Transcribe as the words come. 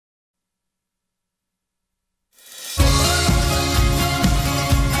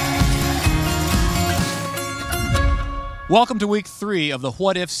Welcome to week 3 of the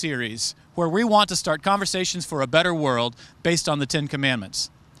What If series, where we want to start conversations for a better world based on the 10 Commandments.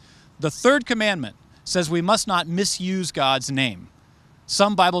 The third commandment says we must not misuse God's name.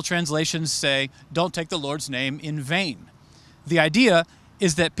 Some Bible translations say, don't take the Lord's name in vain. The idea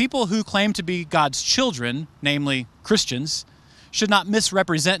is that people who claim to be God's children, namely Christians, should not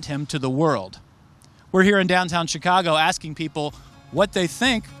misrepresent him to the world. We're here in downtown Chicago asking people what they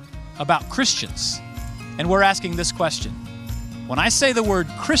think about Christians. And we're asking this question. When I say the word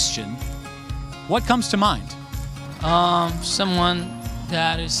Christian, what comes to mind? Someone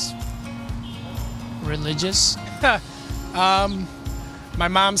that is religious. My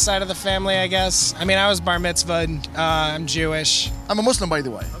mom's side of the family, I guess. I mean, I was bar mitzvahed. I'm Jewish. I'm a Muslim, by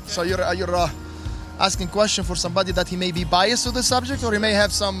the way. Okay. So you're asking question for somebody that he may be biased to the subject or he may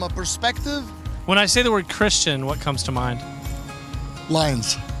have some perspective. When I say the word Christian, what comes to mind?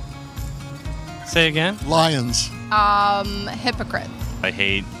 Lions. Say again? Lions. Hypocrite. I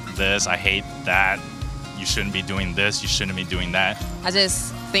hate this, I hate that. You shouldn't be doing this, you shouldn't be doing that. I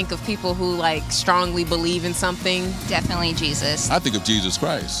just think of people who strongly believe in something. Definitely Jesus. I think of Jesus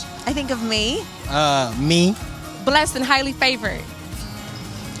Christ. I think of me. Me. Blessed and highly favored.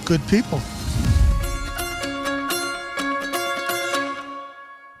 Good people.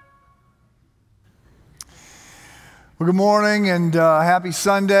 Well, good morning and happy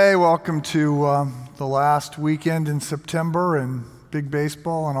Sunday. Welcome to the last weekend in September and big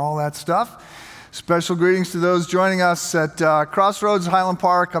baseball and all that stuff. Special greetings to those joining us at Crossroads Highland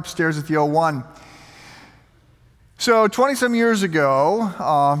Park upstairs at the O1. So 20-some years ago,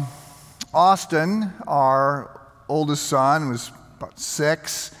 Austin, our oldest son, was about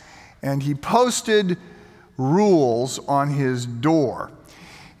 6, and he posted rules on his door.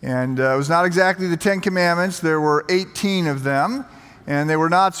 And it was not exactly the 10 Commandments. There were 18 of them, and they were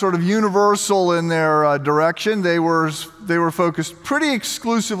not sort of universal in their direction. They were focused pretty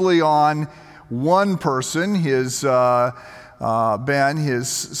exclusively on one person, his Ben,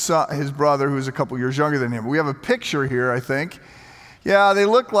 his brother, who's a couple years younger than him. We have a picture here, I think. Yeah, they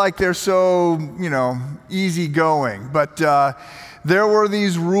look like they're so, easygoing, but there were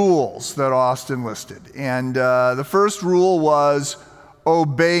these rules that Austin listed, and the first rule was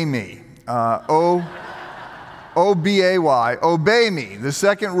obey me. O-B-A-Y, obey me. The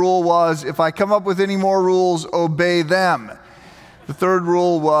second rule was, if I come up with any more rules, obey them. The third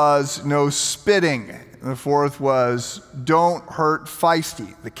rule was no spitting. The fourth was don't hurt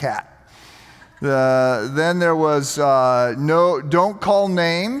Feisty, the cat. Then there was don't call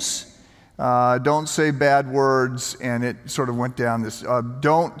names, don't say bad words, and it sort of went down this,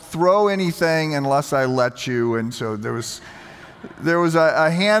 don't throw anything unless I let you, and so there was a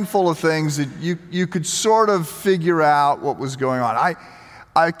handful of things that you could sort of figure out what was going on.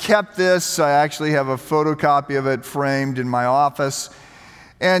 I kept this. I actually have a photocopy of it framed in my office.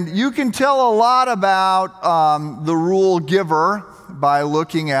 And you can tell a lot about the rule giver by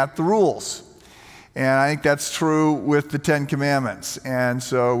looking at the rules. And I think that's true with the 10 Commandments. And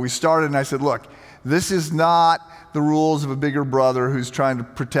so we started and I said, look, this is not the rules of a bigger brother who's trying to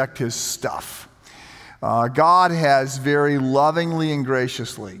protect his stuff. God has very lovingly and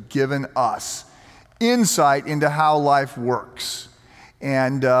graciously given us insight into how life works.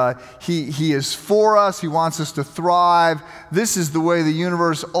 And he is for us. He wants us to thrive. This is the way the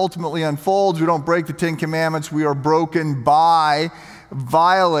universe ultimately unfolds. We don't break the 10 Commandments. We are broken by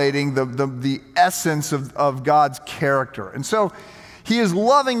violating the essence of God's character. And so he has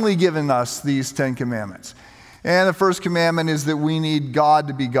lovingly given us these 10 Commandments. And the first commandment is that we need God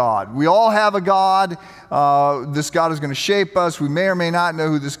to be God. We all have a God. This God is going to shape us. We may or may not know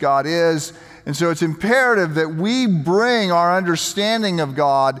who this God is. And so it's imperative that we bring our understanding of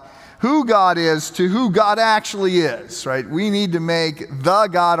God, who God is, to who God actually is, right? We need to make the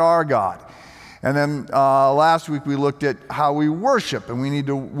God our God. And then last week we looked at how we worship, and we need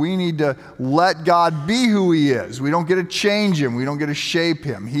to let God be who he is. We don't get to change him. We don't get to shape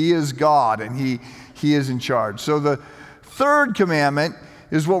him. He is God, and He is in charge. So the third commandment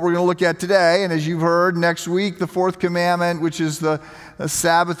is what we're going to look at today. And as you've heard, next week, the fourth commandment, which is the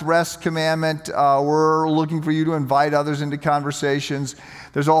Sabbath rest commandment, we're looking for you to invite others into conversations.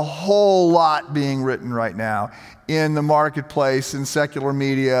 There's a whole lot being written right now in the marketplace, in secular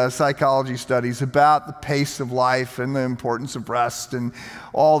media, psychology studies about the pace of life and the importance of rest and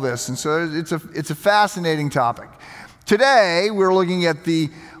all this. And so it's a fascinating topic. Today, we're looking at the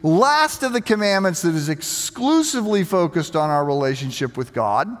last of the commandments that is exclusively focused on our relationship with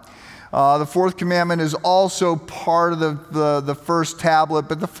God. The fourth commandment is also part of the first tablet,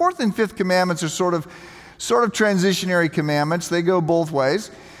 but the fourth and fifth commandments are sort of transitionary commandments. They go both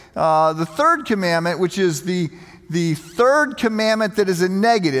ways. The third commandment, which is the the third commandment that is a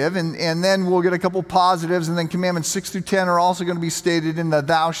negative, and then we'll get a couple positives, and then commandments 6 through 10 are also going to be stated in the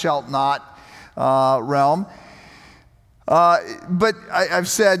thou shalt not realm. But I've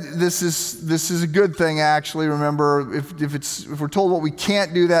said this is a good thing, actually. Remember, if we're told what we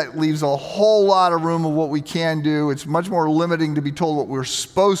can't do, that leaves a whole lot of room of what we can do. It's much more limiting to be told what we're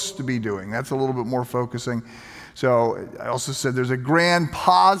supposed to be doing. That's a little bit more focusing. So I also said there's a grand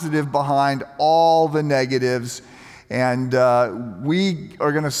positive behind all the negatives. And we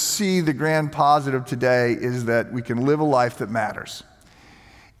are going to see the grand positive today is that we can live a life that matters.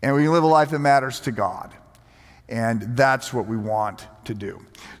 And we can live a life that matters to God. And that's what we want to do.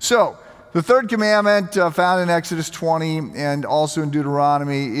 So, the third commandment found in Exodus 20 and also in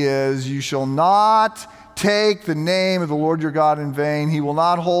Deuteronomy is, you shall not take the name of the Lord your God in vain. He will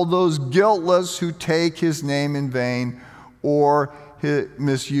not hold those guiltless who take his name in vain or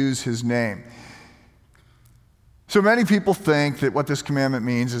misuse his name. So many people think that what this commandment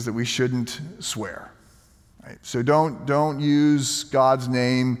means is that we shouldn't swear. Right? So don't use God's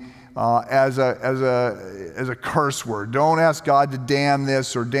name as a curse word. Don't ask God to damn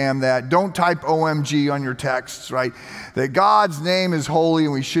this or damn that. Don't type OMG on your texts, right? That God's name is holy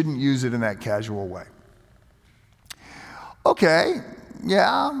and we shouldn't use it in that casual way. Okay,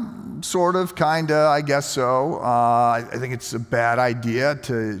 yeah, sort of, kinda, I guess so. I think it's a bad idea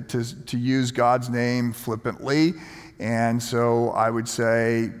to use God's name flippantly, and so I would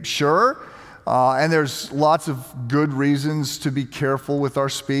say, sure. And there's lots of good reasons to be careful with our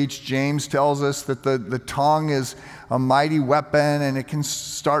speech. James tells us that the tongue is a mighty weapon and it can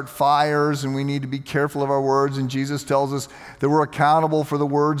start fires, and we need to be careful of our words. And Jesus tells us that we're accountable for the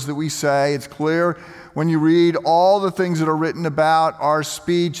words that we say. It's clear when you read all the things that are written about our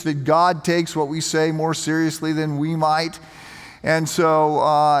speech that God takes what we say more seriously than we might. And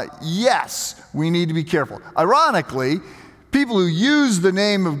so, yes, we need to be careful. Ironically, people who use the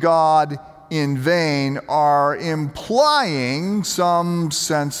name of God in vain are implying some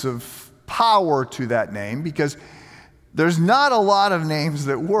sense of power to that name, because there's not a lot of names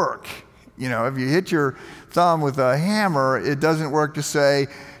that work. You know, if you hit your thumb with a hammer, it doesn't work to say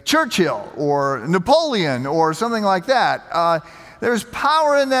Churchill or Napoleon or something like that. There's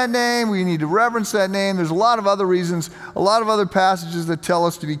power in that name. We need to reverence that name. There's a lot of other reasons, a lot of other passages that tell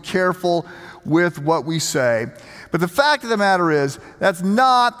us to be careful with what we say. But the fact of the matter is, that's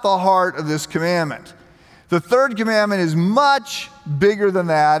not the heart of this commandment. The third commandment is much bigger than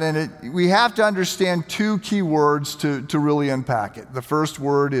that, and we have to understand two key words to really unpack it. The first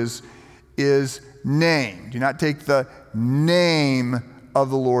word is name. Do not take the name of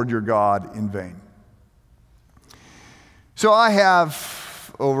the Lord your God in vain. So I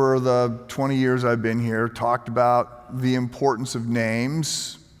have, over the 20 years I've been here, talked about the importance of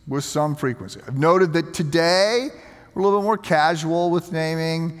names with some frequency. I've noted that today we're a little bit more casual with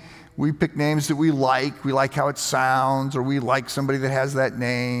naming. We pick names that we like how it sounds, or we like somebody that has that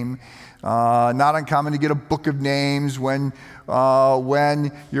name. Not uncommon to get a book of names when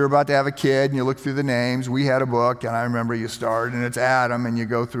you're about to have a kid and you look through the names. We had a book, and I remember you start and it's Adam, and you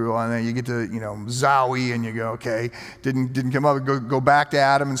go through, and then you get to Zowie, and you go, okay, didn't come up. Go back to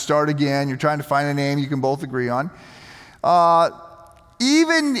Adam and start again. You're trying to find a name you can both agree on.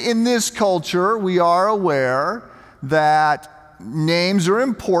 Even in this culture, we are aware that names are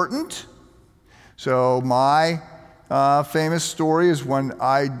important. So my famous story is when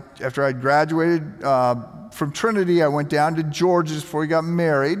after I graduated from Trinity, I went down to Georgia before we got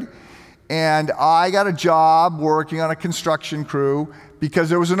married, and I got a job working on a construction crew because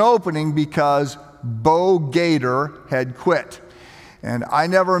there was an opening because Bo Gator had quit. And I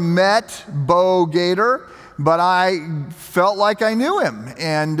never met Bo Gator, but I felt like I knew him.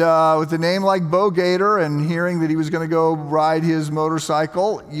 And with a name like Bo Gator and hearing that he was going to go ride his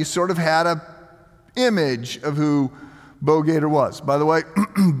motorcycle, you sort of had a image of who Bo Gator was. By the way,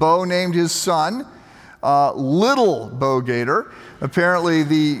 Bo named his son Little Bo Gator. Apparently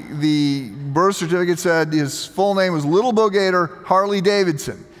the birth certificate said his full name was Little Bo Gator Harley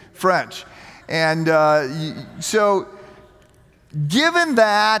Davidson, French. And so given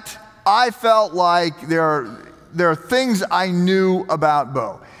that, I felt like there are things I knew about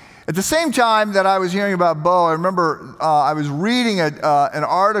Bo. At the same time that I was hearing about Bo, I remember I was reading an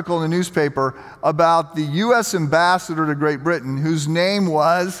article in the newspaper about the U.S. ambassador to Great Britain, whose name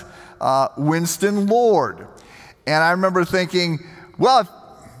was Winston Lord. And I remember thinking, well, if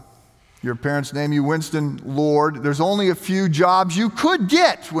your parents name you Winston Lord, there's only a few jobs you could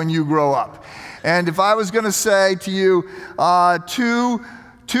get when you grow up. And if I was going to say to you,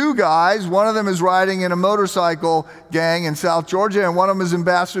 two guys. One of them is riding in a motorcycle gang in South Georgia, and one of them is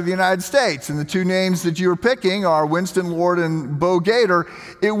ambassador of the United States. And the two names that you're picking are Winston Lord and Bo Gator.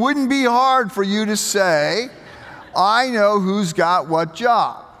 It wouldn't be hard for you to say, I know who's got what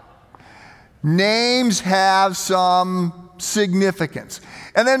job. Names have some significance.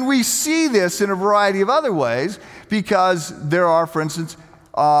 And then we see this in a variety of other ways because there are, for instance,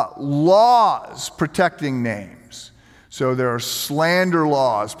 laws protecting names. So there are slander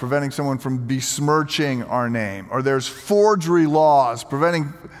laws preventing someone from besmirching our name, or there's forgery laws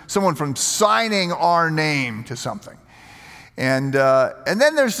preventing someone from signing our name to something. And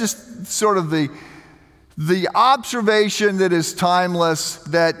then there's just sort of the observation that is timeless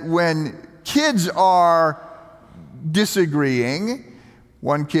that when kids are disagreeing,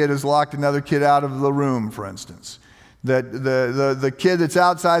 one kid has locked another kid out of the room, for instance. That the kid that's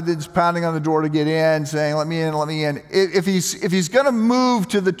outside that's pounding on the door to get in, saying, let me in, let me in. If he's going to move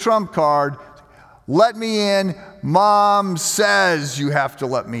to the trump card, let me in, Mom says you have to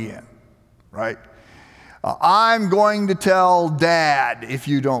let me in, right? I'm going to tell Dad if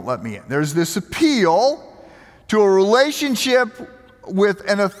you don't let me in. There's this appeal to a relationship with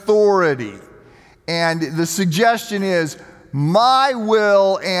an authority. And the suggestion is, my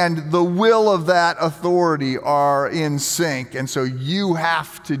will and the will of that authority are in sync, and so you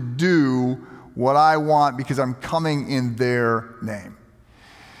have to do what I want because I'm coming in their name.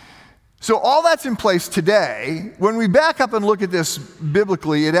 So all that's in place today. When we back up and look at this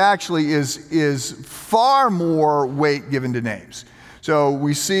biblically, it actually is far more weight given to names. So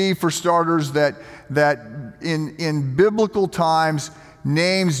we see, for starters, that in biblical times,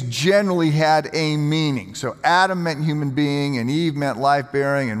 names generally had a meaning. So Adam meant human being, and Eve meant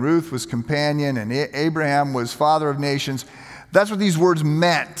life-bearing, and Ruth was companion, and Abraham was father of nations. That's what these words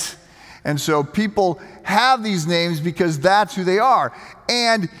meant. And so people have these names because that's who they are.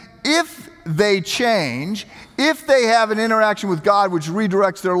 And if they change, if they have an interaction with God which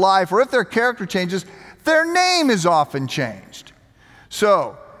redirects their life, or if their character changes, their name is often changed.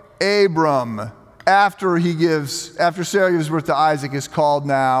 So Abram, after Sarah gives birth to Isaac, is called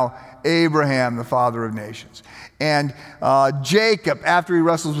now Abraham, the father of nations. And Jacob, after he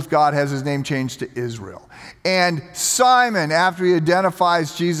wrestles with God, has his name changed to Israel. And Simon, after he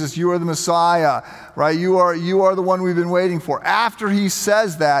identifies Jesus, you are the Messiah, right? You are the one we've been waiting for. After he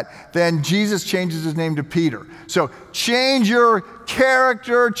says that, then Jesus changes his name to Peter. So change your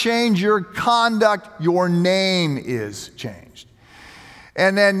character, change your conduct, your name is changed.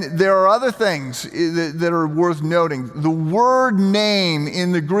 And then there are other things that are worth noting. The word name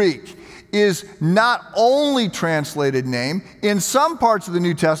in the Greek is not only translated name. In some parts of the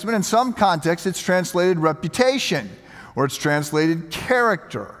New Testament, in some contexts, it's translated reputation, or it's translated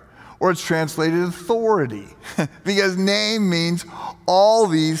character, or it's translated authority, because name means all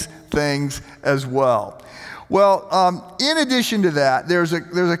these things as well. Well, in addition to that, there's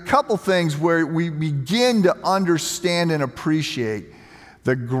a couple things where we begin to understand and appreciate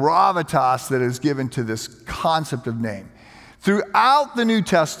the gravitas that is given to this concept of name. Throughout the New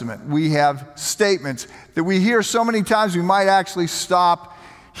Testament, we have statements that we hear so many times we might actually stop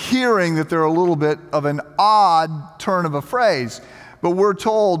hearing that they're a little bit of an odd turn of a phrase. But we're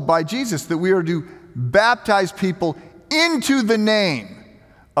told by Jesus that we are to baptize people into the name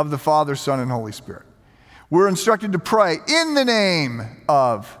of the Father, Son, and Holy Spirit. We're instructed to pray in the name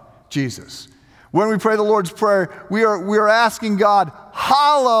of Jesus. When we pray the Lord's Prayer, we are asking God,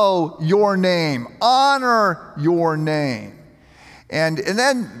 hallow your name, honor your name. And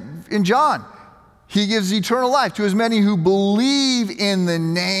then in John, he gives eternal life to as many who believe in the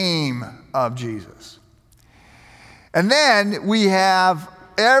name of Jesus. And then we have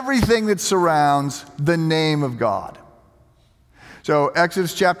everything that surrounds the name of God. So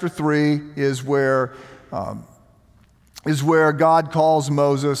Exodus chapter 3 is where God calls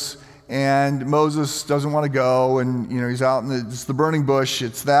Moses. And Moses doesn't want to go, and he's out in it's the burning bush.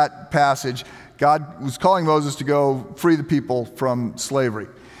 It's that passage. God was calling Moses to go free the people from slavery.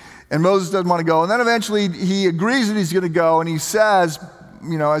 And Moses doesn't want to go. And then eventually he agrees that he's going to go, and he says,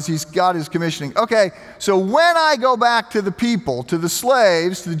 as he's got his commissioning, okay, so when I go back to the people, to the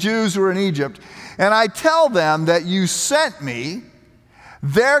slaves, to the Jews who are in Egypt, and I tell them that you sent me,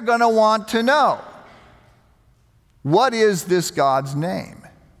 they're going to want to know, what is this God's name?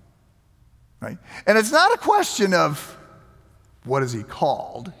 Right? And it's not a question of what is he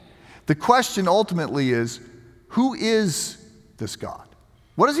called. The question ultimately is, who is this God?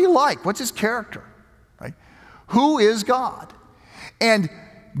 What is he like? What's his character? Right? Who is God? And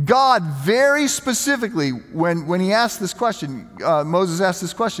God very specifically, when he asked this question, Moses asked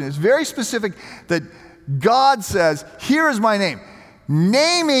this question, it's very specific that God says, here is my name.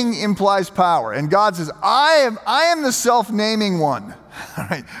 Naming implies power. And God says, I am the self-naming one. All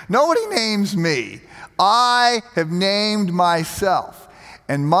right? Nobody names me. I have named myself.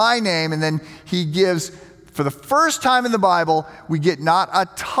 And my name, and then he gives, for the first time in the Bible, we get not a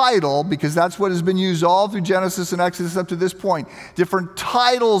title, because that's what has been used all through Genesis and Exodus up to this point, different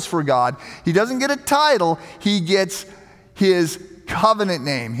titles for God. He doesn't get a title, he gets his covenant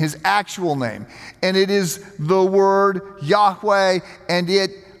name, his actual name. And it is the word Yahweh, and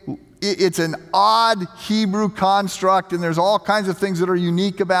it's an odd Hebrew construct, and there's all kinds of things that are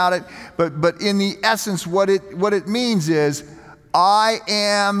unique about it. But in the essence, what it means is, I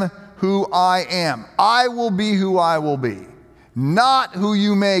am who I am. I will be who I will be, not who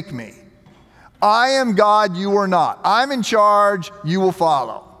you make me. I am God, you are not. I'm in charge, you will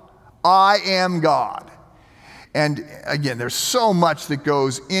follow. I am God. And again, there's so much that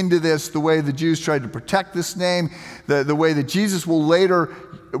goes into this, the way the Jews tried to protect this name, the way that Jesus will later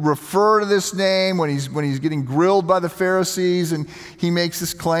refer to this name when he's getting grilled by the Pharisees, and he makes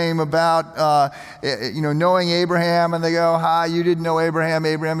this claim about knowing Abraham, and they go, "Hi, you didn't know Abraham.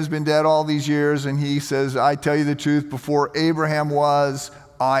 Abraham has been dead all these years." And he says, "I tell you the truth, before Abraham was,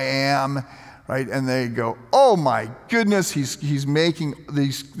 I am." Right? And they go, "Oh my goodness, he's making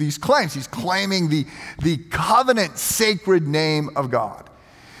these claims. He's claiming the covenant sacred name of God."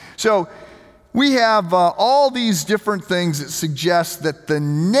 So we have all these different things that suggest that the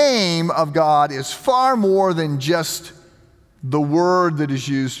name of God is far more than just the word that is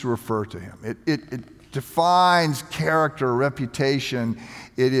used to refer to him. It defines character, reputation.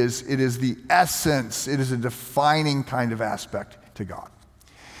 It is the essence. It is a defining kind of aspect to God.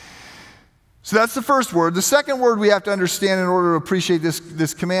 So that's the first word. The second word we have to understand in order to appreciate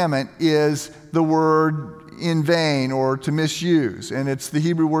this commandment is the word in vain, or to misuse. And it's the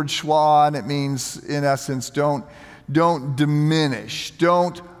Hebrew word shwa, and it means, in essence, don't diminish,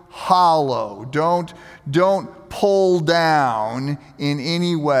 don't hollow, don't pull down in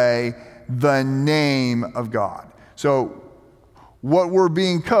any way the name of God. So what we're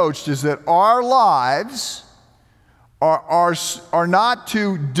being coached is that our lives are not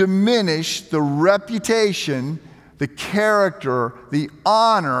to diminish the reputation, the character, the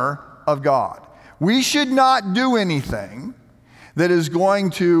honor of God. We should not do anything that is going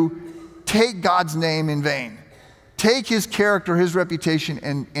to take God's name in vain. Take his character, his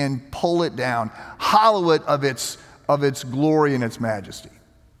reputation, and pull it down. Hollow it of its glory and its majesty.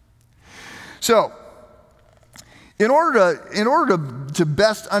 So, in order to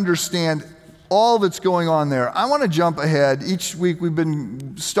best understand all that's going on there, I want to jump ahead. Each week we've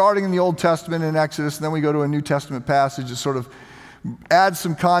been starting in the Old Testament in Exodus, and then we go to a New Testament passage to sort of add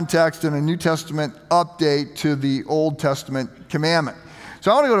some context and a New Testament update to the Old Testament commandment.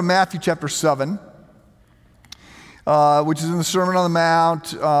 So I want to go to Matthew chapter 7, which is in the Sermon on the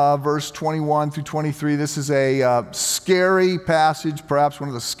Mount, verse 21 through 23. This is a scary passage, perhaps one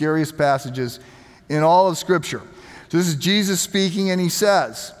of the scariest passages in all of Scripture. So this is Jesus speaking, and he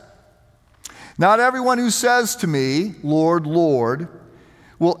says, "Not everyone who says to me, 'Lord, Lord,'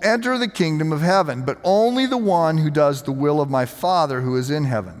 will enter the kingdom of heaven, but only the one who does the will of my Father who is in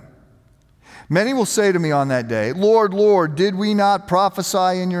heaven. Many will say to me on that day, 'Lord, Lord, did we not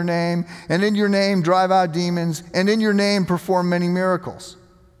prophesy in your name, and in your name drive out demons, and in your name perform many miracles?'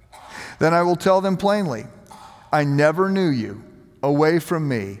 Then I will tell them plainly, 'I never knew you. Away from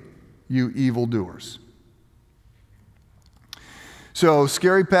me, you evildoers.'" So,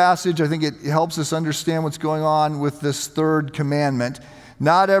 scary passage. I think it helps us understand what's going on with this third commandment.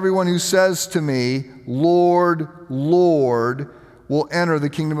 Not everyone who says to me, 'Lord, Lord,' will enter the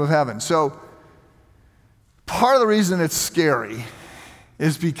kingdom of heaven. So, part of the reason it's scary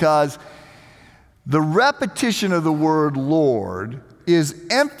is because the repetition of the word Lord is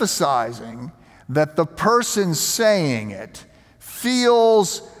emphasizing that the person saying it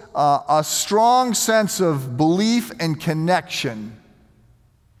feels a strong sense of belief and connection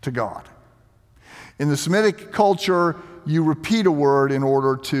to God. In the Semitic culture, you repeat a word in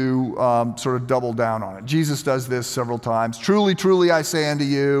order to sort of double down on it. Jesus does this several times. "Truly, truly, I say unto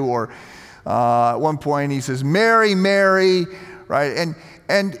you," or at one point he says, "Mary, Mary," right?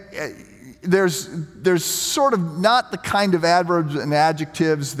 And there's sort of not the kind of adverbs and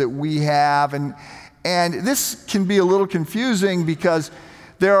adjectives that we have, and this can be a little confusing because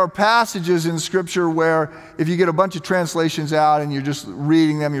there are passages in Scripture where if you get a bunch of translations out and you're just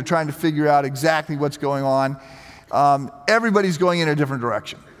reading them, you're trying to figure out exactly what's going on, everybody's going in a different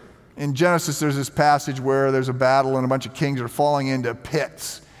direction. In Genesis, there's this passage where there's a battle and a bunch of kings are falling into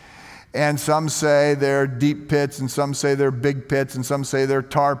pits. And some say they're deep pits, and some say they're big pits, and some say they're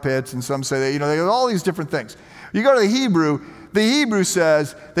tar pits, and some say that, they got all these different things. You go to the Hebrew, The Hebrew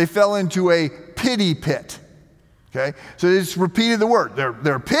says they fell into a pity pit. Okay, so they just repeated the word.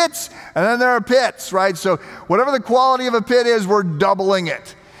 There are pits, and then there are pits, right? So whatever the quality of a pit is, we're doubling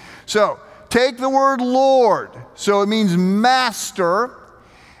it. So take the word Lord. So it means master,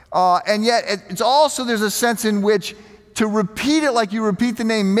 and yet it's also, there's a sense in which to repeat it like you repeat the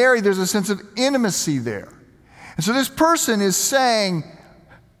name Mary, there's a sense of intimacy there. And so this person is saying,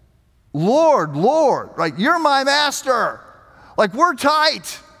 Lord, Lord, right? You're my master. Like, we're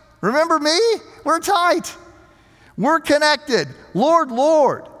tight. Remember me? We're tight. We're connected. Lord,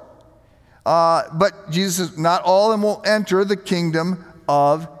 Lord. But Jesus says, not all of them will enter the kingdom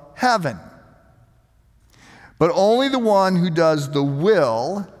of heaven, but only the one who does the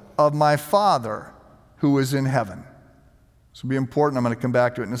will of my Father who is in heaven. This will be important. I'm going to come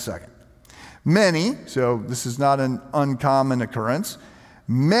back to it in a second. Many, so this is not an uncommon occurrence,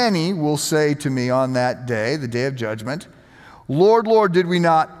 many will say to me on that day, the day of judgment, Lord, Lord, did we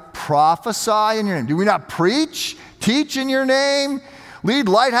not prophesy in your name? Did we not preach, teach in your name, lead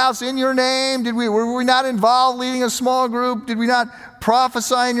Lighthouse in your name? Were we not involved leading a small group? Did we not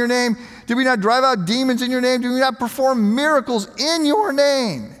prophesy in your name? Did we not drive out demons in your name? Did we not perform miracles in your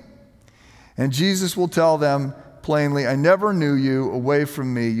name? And Jesus will tell them plainly, I never knew you. Away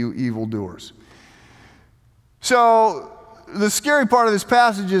from me, you evildoers. So the scary part of this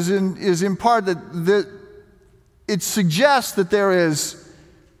passage is in part that it suggests that there is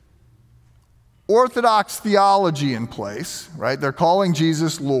orthodox theology in place, right? They're calling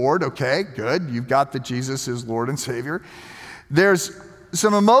Jesus Lord. Okay, good. You've got that Jesus is Lord and Savior. There's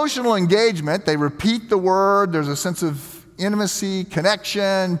some emotional engagement. They repeat the word. There's a sense of intimacy,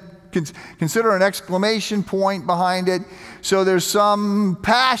 connection. Consider an exclamation point behind it. So there's some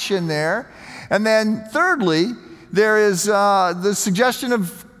passion there. And then thirdly, there is the suggestion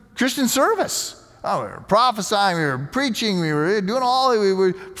of Christian service. Oh, we were prophesying, we were preaching, we were doing we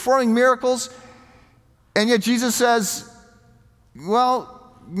were performing miracles. And yet Jesus says,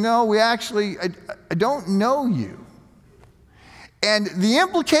 well, no, I don't know you. And the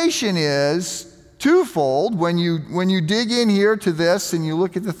implication is twofold when you dig in here to this and you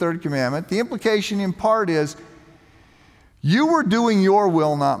look at the third commandment. The implication in part is you were doing your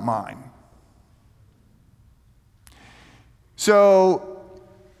will, not mine. So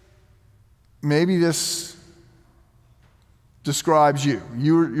maybe this describes you.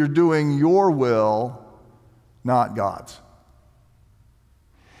 You're doing your will, not God's.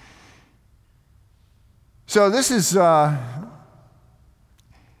 So this is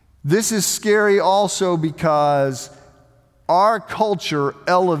scary also because our culture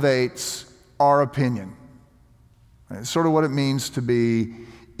elevates our opinion. It's sort of what it means to be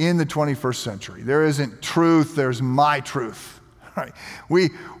in the 21st century. There isn't truth, there's my truth. Right?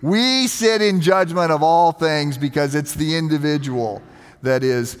 We sit in judgment of all things because it's the individual that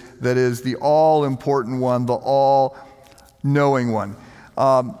is the all-important one, the all-knowing one.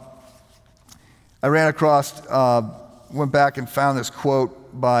 I ran across, went back and found this quote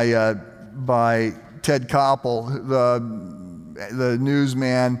by Ted Koppel, the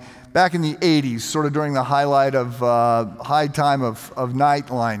newsman, back in the 80s, sort of during the highlight of high time of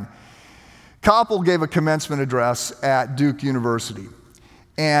Nightline. Koppel gave a commencement address at Duke University,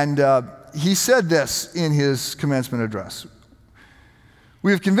 and he said this in his commencement address.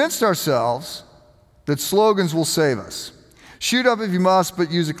 We have convinced ourselves that slogans will save us. Shoot up if you must,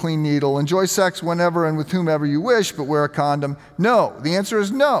 but use a clean needle. Enjoy sex whenever and with whomever you wish, but wear a condom. No. The answer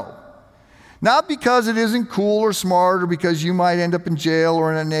is no. Not because it isn't cool or smart or because you might end up in jail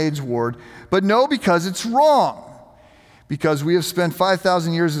or in an AIDS ward, but no, because it's wrong. Because we have spent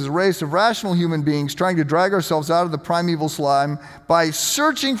 5,000 years as a race of rational human beings trying to drag ourselves out of the primeval slime by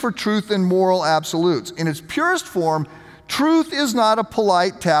searching for truth and moral absolutes. In its purest form, truth is not a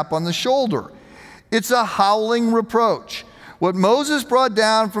polite tap on the shoulder. It's a howling reproach. What Moses brought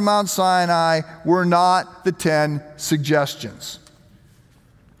down from Mount Sinai were not the 10 suggestions.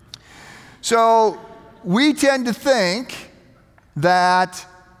 So we tend to think that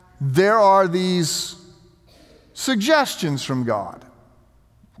there are these suggestions from God.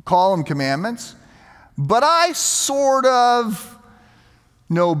 Call them commandments. But I sort of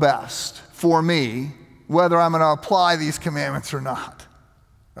know best for me whether I'm going to apply these commandments or not.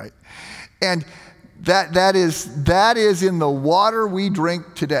 Right? And that is in the water we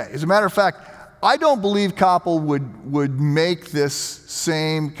drink today. As a matter of fact, I don't believe Koppel would make this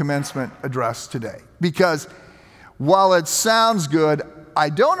same commencement address today. Because while it sounds good, I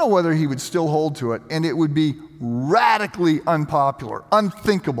don't know whether he would still hold to it, and it would be radically unpopular,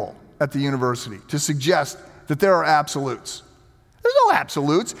 unthinkable at the university to suggest that there are absolutes. There's no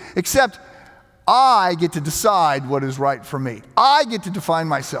absolutes, except I get to decide what is right for me. I get to define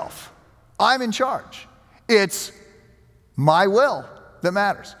myself. I'm in charge. It's my will that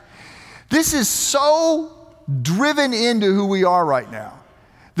matters. This is so driven into who we are right now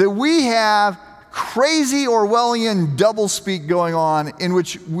that we have crazy Orwellian doublespeak going on in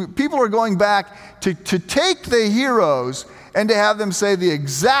which people are going back to take the heroes and to have them say the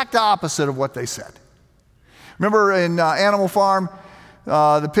exact opposite of what they said. Remember in Animal Farm,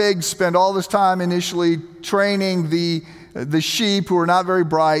 the pigs spend all this time initially training the sheep who are not very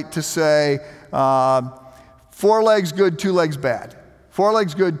bright to say, 4 legs good, 2 legs bad. 4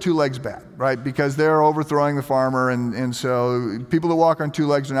 legs good, 2 legs bad, right? Because they're overthrowing the farmer, and so people that walk on 2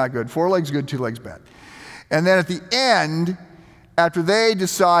 legs are not good. 4 legs good, 2 legs bad. And then at the end, after they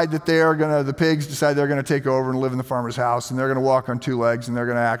decide that the pigs decide they're gonna take over and live in the farmer's house, and they're gonna walk on 2 legs, and they're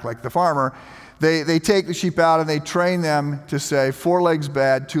gonna act like the farmer, they take the sheep out and they train them to say 4 legs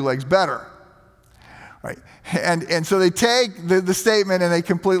bad, 2 legs better, right? And so they take the statement and they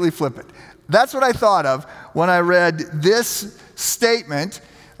completely flip it. That's what I thought of when I read this statement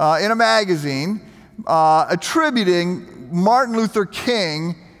in a magazine attributing Martin Luther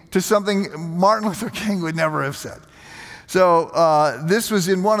King to something Martin Luther King would never have said. So this was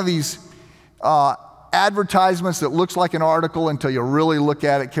in one of these advertisements that looks like an article until you really look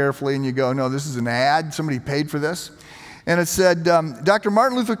at it carefully and you go, no, this is an ad. Somebody paid for this. And it said, Dr.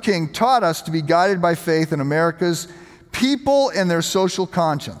 Martin Luther King taught us to be guided by faith in America's people and their social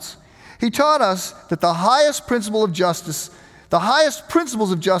conscience. He taught us that the highest principles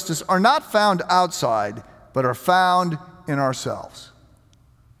of justice are not found outside, but are found in ourselves.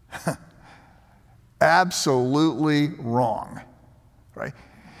 Absolutely wrong, right?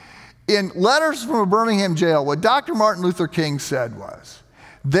 In Letters from a Birmingham Jail, what Dr. Martin Luther King said was,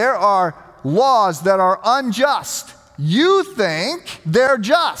 there are laws that are unjust. You think they're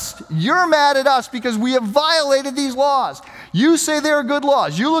just. You're mad at us because we have violated these laws. You say they're good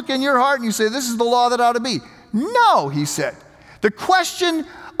laws. You look in your heart and you say, this is the law that ought to be. No, he said. The question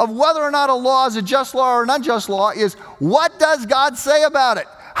of whether or not a law is a just law or an unjust law is, what does God say about it?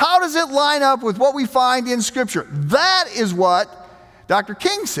 How does it line up with what we find in Scripture? That is what Dr.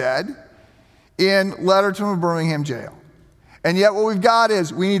 King said in Letter to a Birmingham Jail. And yet what we've got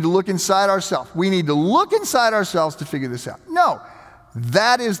is we need to look inside ourselves. We need to look inside ourselves to figure this out. No,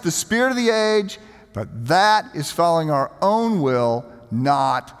 that is the spirit of the age, but that is following our own will,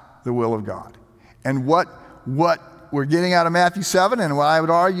 not the will of God. And what we're getting out of Matthew 7, and what I would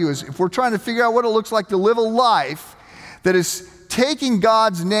argue is if we're trying to figure out what it looks like to live a life that is taking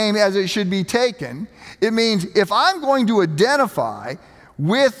God's name as it should be taken, it means if I'm going to identify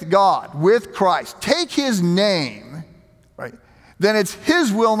with God, with Christ, take His name, right, then it's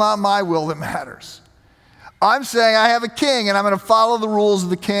His will, not my will, that matters. I'm saying I have a king and I'm going to follow the rules of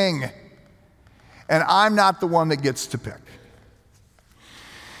the king. And I'm not the one that gets to pick.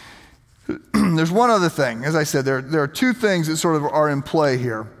 There's one other thing. As I said, there are 2 things that sort of are in play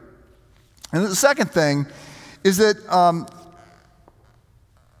here. And the second thing is that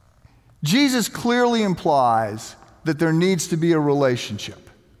Jesus clearly implies that there needs to be a relationship.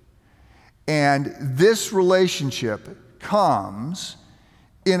 And this relationship comes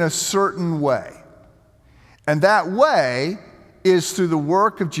in a certain way. And that way is through the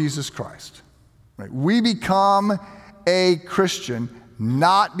work of Jesus Christ. Right? We become a Christian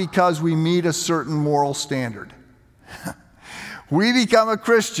not because we meet a certain moral standard. We become a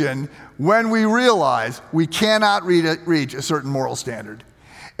Christian when we realize we cannot reach a certain moral standard.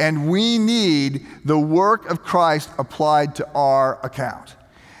 And we need the work of Christ applied to our account.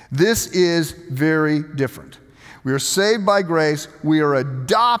 This is very different. We are saved by grace. We are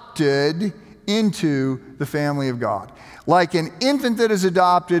adopted into the family of God. Like an infant that is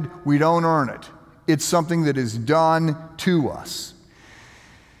adopted, we don't earn it. It's something that is done to us.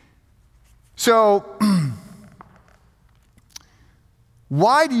 So,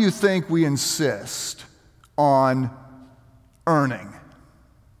 why do you think we insist on earning?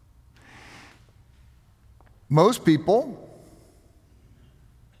 Most people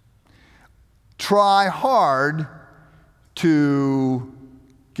try hard to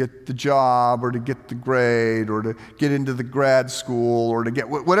get the job or to get the grade or to get into the grad school or to get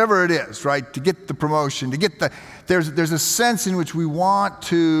whatever it is, right? To get the promotion, to get there's a sense in which we want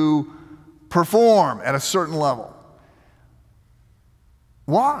to perform at a certain level.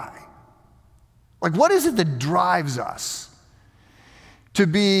 Why? Like, what is it that drives us to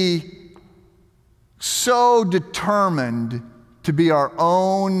be so determined to be our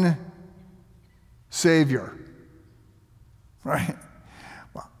own Savior? Right?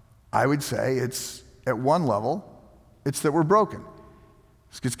 Well, I would say it's, at one level, it's that we're broken.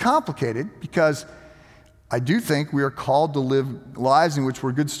 This gets complicated because I do think we are called to live lives in which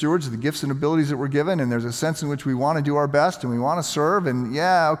we're good stewards of the gifts and abilities that we're given, and there's a sense in which we want to do our best and we want to serve, and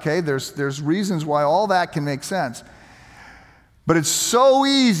yeah, okay, there's reasons why all that can make sense. But it's so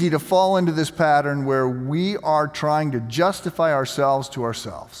easy to fall into this pattern where we are trying to justify ourselves to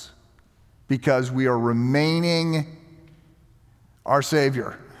ourselves because we are remaining our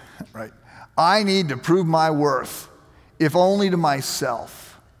Savior, right? I need to prove my worth, if only to myself.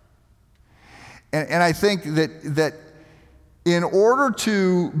 And I think that in order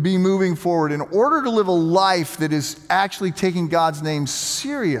to be moving forward, in order to live a life that is actually taking God's name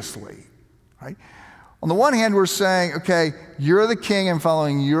seriously, right? On the one hand, we're saying, okay, you're the king and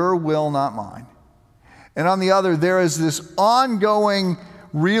following your will, not mine. And on the other, there is this ongoing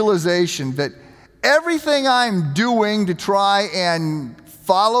realization that everything I'm doing to try and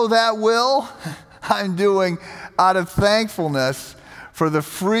follow that will, I'm doing out of thankfulness for the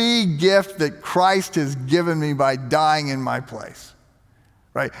free gift that Christ has given me by dying in my place,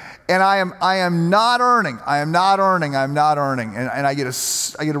 right? And I am not earning. And I get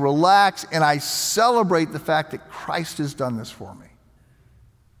to relax and I celebrate the fact that Christ has done this for me.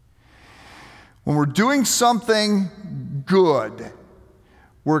 When we're doing something good,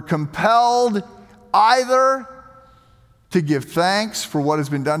 we're compelled either to give thanks for what has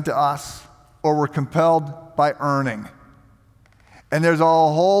been done to us, or we're compelled by earning. And there's a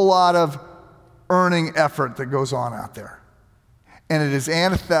whole lot of earning effort that goes on out there. And it is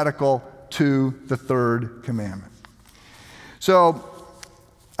antithetical to the third commandment. So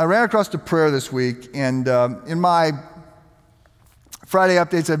I ran across a prayer this week, and in my Friday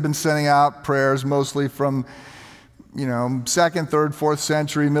updates, I've been sending out prayers mostly from, 2nd, 3rd, 4th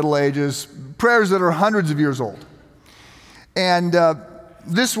century, Middle Ages, prayers that are hundreds of years old. And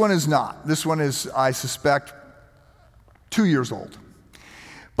this one is not. This one is, I suspect, 2 years old.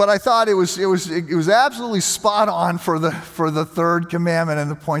 But I thought it was absolutely spot on for the third commandment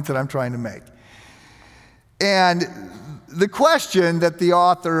and the point that I'm trying to make. And the question that the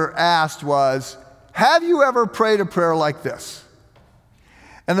author asked was, have you ever prayed a prayer like this?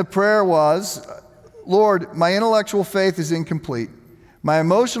 And the prayer was, Lord, my intellectual faith is incomplete. My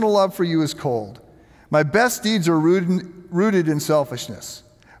emotional love for you is cold. My best deeds are rooted in selfishness.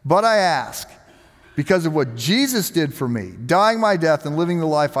 But I ask, because of what Jesus did for me, dying my death and living the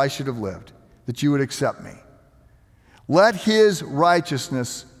life I should have lived, that you would accept me. Let his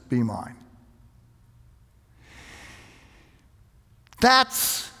righteousness be mine.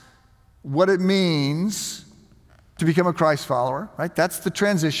 That's what it means to become a Christ follower, right? That's the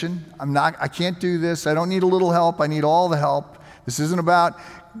transition. I can't do this. I don't need a little help. I need all the help. This isn't about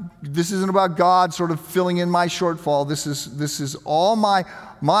God sort of filling in my shortfall. This is all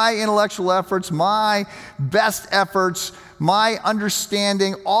my intellectual efforts, my best efforts, my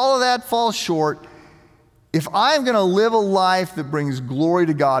understanding. All of that falls short. If I'm going to live a life that brings glory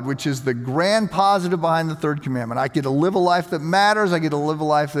to God, which is the grand positive behind the third commandment, I get to live a life that matters. I get to live a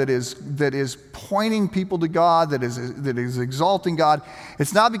life that is pointing people to God, that is exalting God.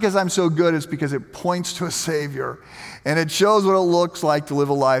 It's not because I'm so good, it's because it points to a Savior. And it shows what it looks like to live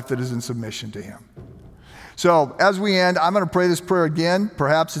a life that is in submission to him. So as we end, I'm going to pray this prayer again.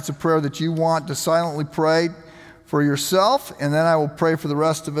 Perhaps it's a prayer that you want to silently pray for yourself, and then I will pray for the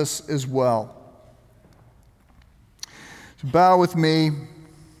rest of us as well. So bow with me.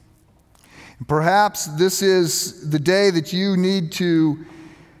 Perhaps this is the day that you need to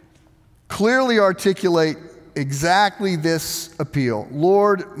clearly articulate exactly this appeal.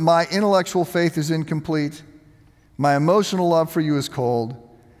 Lord, my intellectual faith is incomplete. My emotional love for you is cold.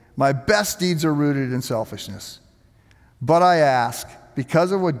 My best deeds are rooted in selfishness. But I ask,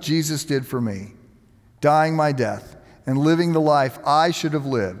 because of what Jesus did for me, dying my death and living the life I should have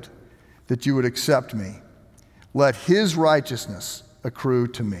lived, that you would accept me. Let his righteousness accrue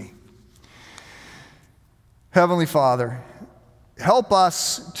to me. Heavenly Father, help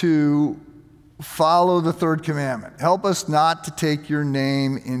us to follow the third commandment. Help us not to take your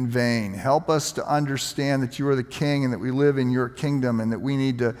name in vain. Help us to understand that you are the king and that we live in your kingdom and that we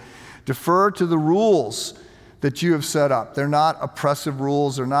need to defer to the rules that you have set up. They're not oppressive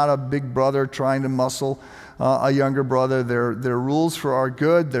rules. They're not a big brother trying to muscle a younger brother. They're rules for our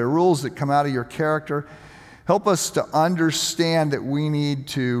good. They're rules that come out of your character. Help us to understand that we need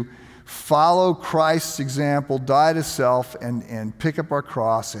to follow Christ's example, die to self, and pick up our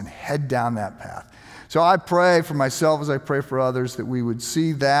cross and head down that path. So I pray for myself as I pray for others that we would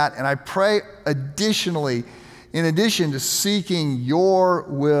see that. And I pray additionally, in addition to seeking your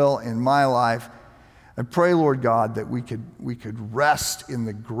will in my life, I pray, Lord God, that we could rest in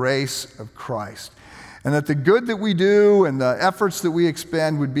the grace of Christ. And that the good that we do and the efforts that we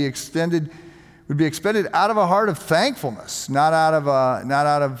expend would be expended out of a heart of thankfulness, not out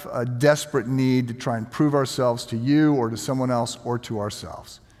of a desperate need to try and prove ourselves to you or to someone else or to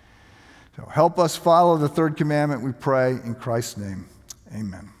ourselves. So help us follow the third commandment, we pray, in Christ's name.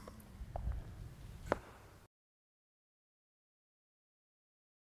 Amen.